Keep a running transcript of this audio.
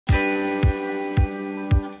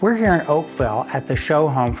We're here in Oakville at the show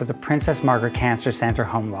home for the Princess Margaret Cancer Center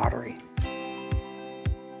Home Lottery.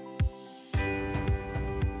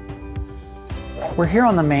 We're here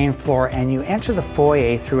on the main floor, and you enter the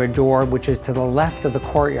foyer through a door which is to the left of the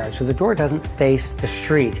courtyard, so the door doesn't face the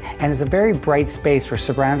street, and it's a very bright space. We're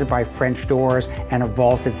surrounded by French doors and a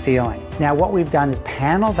vaulted ceiling. Now what we've done is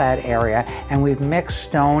panel that area, and we've mixed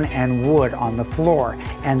stone and wood on the floor,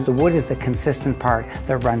 and the wood is the consistent part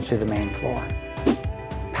that runs through the main floor.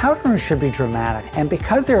 Powder rooms should be dramatic, and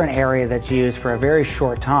because they're an area that's used for a very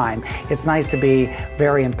short time, it's nice to be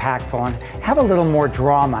very impactful and have a little more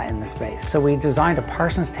drama in the space. So we designed a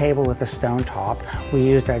parson's table with a stone top. We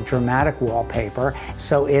used a dramatic wallpaper,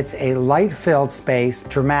 so it's a light-filled space,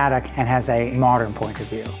 dramatic, and has a modern point of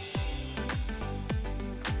view.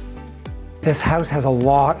 This house has a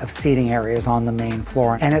lot of seating areas on the main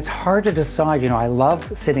floor, and it's hard to decide. You know, I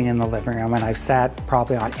love sitting in the living room, and I've sat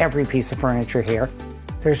probably on every piece of furniture here.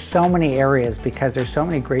 There's so many areas because there's so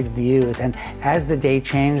many great views, and as the day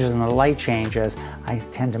changes and the light changes, I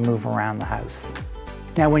tend to move around the house.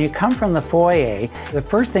 Now when you come from the foyer, the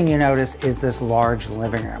first thing you notice is this large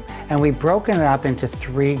living room, and we've broken it up into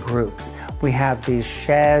 3 groups. We have these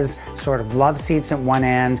chaise sort of love seats at one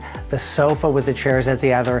end, the sofa with the chairs at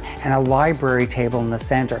the other, and a library table in the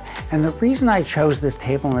center. And the reason I chose this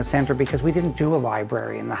table in the center because we didn't do a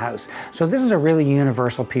library in the house. So this is a really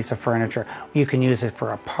universal piece of furniture. You can use it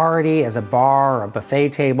for a party, as a bar or a buffet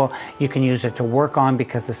table. You can use it to work on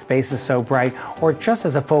because the space is so bright, or just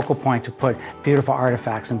as a focal point to put beautiful artifacts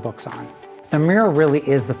and books on. The mirror really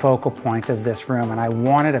is the focal point of this room, and I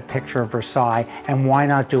wanted a picture of Versailles, and why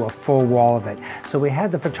not do a full wall of it? So we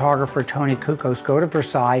had the photographer Tony Kukos go to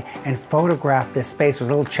Versailles and photograph this space. It was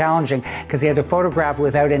a little challenging because he had to photograph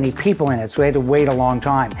without any people in it, so we had to wait a long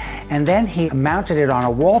time. And then he mounted it on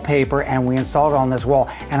a wallpaper, and we installed it on this wall,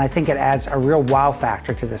 and I think it adds a real wow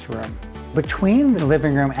factor to this room. Between the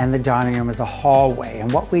living room and the dining room is a hallway, and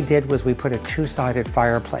what we did was we put a 2-sided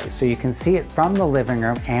fireplace so you can see it from the living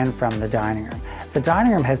room and from the dining room. The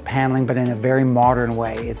dining room has paneling, but in a very modern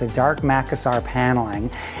way. It's a dark macassar paneling,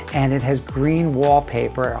 and it has green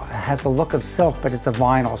wallpaper. It has the look of silk, but it's a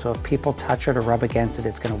vinyl, so if people touch it or rub against it,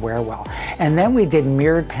 it's going to wear well. And then we did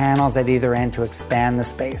mirrored panels at either end to expand the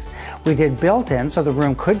space. We did built-in, so the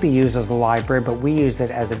room could be used as a library, but we used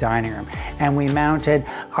it as a dining room. And we mounted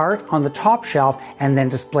art on the top shelf and then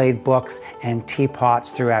displayed books and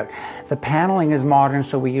teapots throughout. The paneling is modern,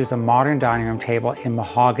 so we use a modern dining room table in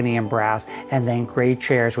mahogany and brass, and then gray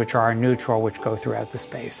chairs, which are neutral, which go throughout the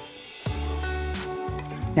space.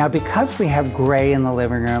 Now, because we have gray in the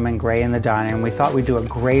living room and gray in the dining room, we thought we'd do a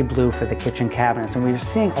gray-blue for the kitchen cabinets, and we were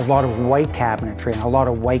seeing a lot of white cabinetry and a lot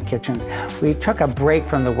of white kitchens. We took a break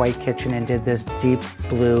from the white kitchen and did this deep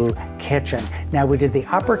blue kitchen. Now, we did the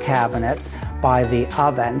upper cabinets by the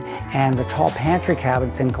oven and the tall pantry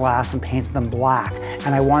cabinets in glass and painted them black,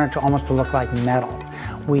 and I wanted to almost look like metal.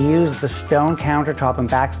 We used the stone countertop and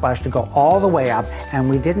backsplash to go all the way up, and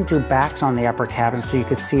we didn't do backs on the upper cabinets so you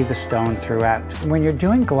could see the stone throughout. When you're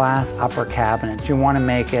doing glass upper cabinets, you want to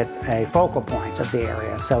make it a focal point of the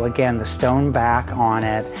area. So again, the stone back on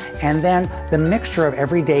it, and then the mixture of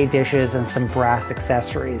everyday dishes and some brass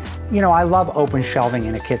accessories. You know, I love open shelving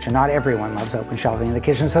in a kitchen. Not everyone loves open shelving in the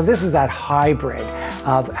kitchen, so this is that hybrid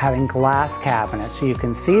of having glass cabinets so you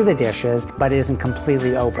can see the dishes, but it isn't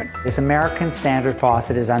completely open. This American standard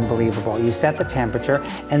faucet is unbelievable. You set the temperature,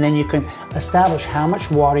 and then you can establish how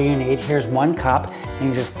much water you need. Here's 1 cup, and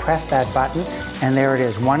you just press that button, and there it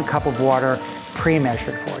is, 1 cup of water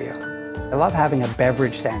pre-measured for you. I love having a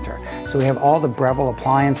beverage center. So we have all the Breville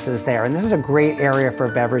appliances there, and this is a great area for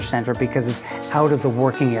a beverage center because it's out of the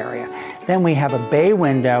working area. Then we have a bay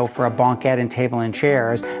window for a banquette and table and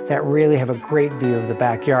chairs that really have a great view of the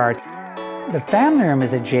backyard. The family room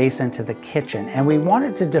is adjacent to the kitchen, and we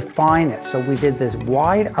wanted to define it, so we did this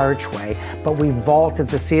wide archway, but we vaulted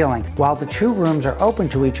the ceiling. While the 2 rooms are open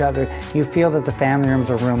to each other, you feel that the family room's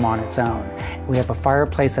a room on its own. We have a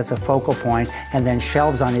fireplace that's a focal point, and then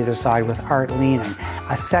shelves on either side with art leaning.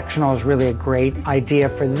 A sectional is really a great idea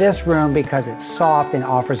for this room because it's soft and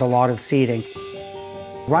offers a lot of seating.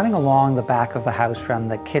 Running along the back of the house from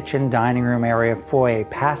the kitchen, dining room area, foyer,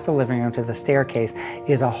 past the living room to the staircase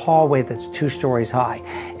is a hallway that's 2 stories high.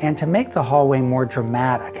 And to make the hallway more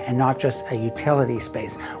dramatic and not just a utility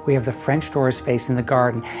space, we have the French doors facing the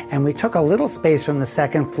garden, and we took a little space from the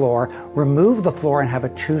 2nd floor, removed the floor, and have a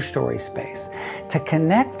 2-story space. To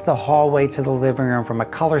connect the hallway to the living room from a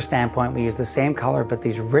color standpoint, we use the same color but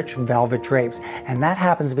these rich velvet drapes, and that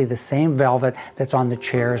happens to be the same velvet that's on the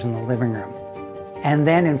chairs in the living room. And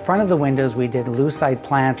then in front of the windows, we did lucite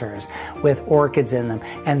planters with orchids in them.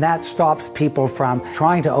 And that stops people from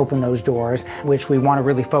trying to open those doors, which we want to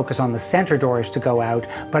really focus on the center doors to go out,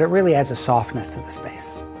 but it really adds a softness to the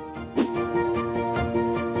space.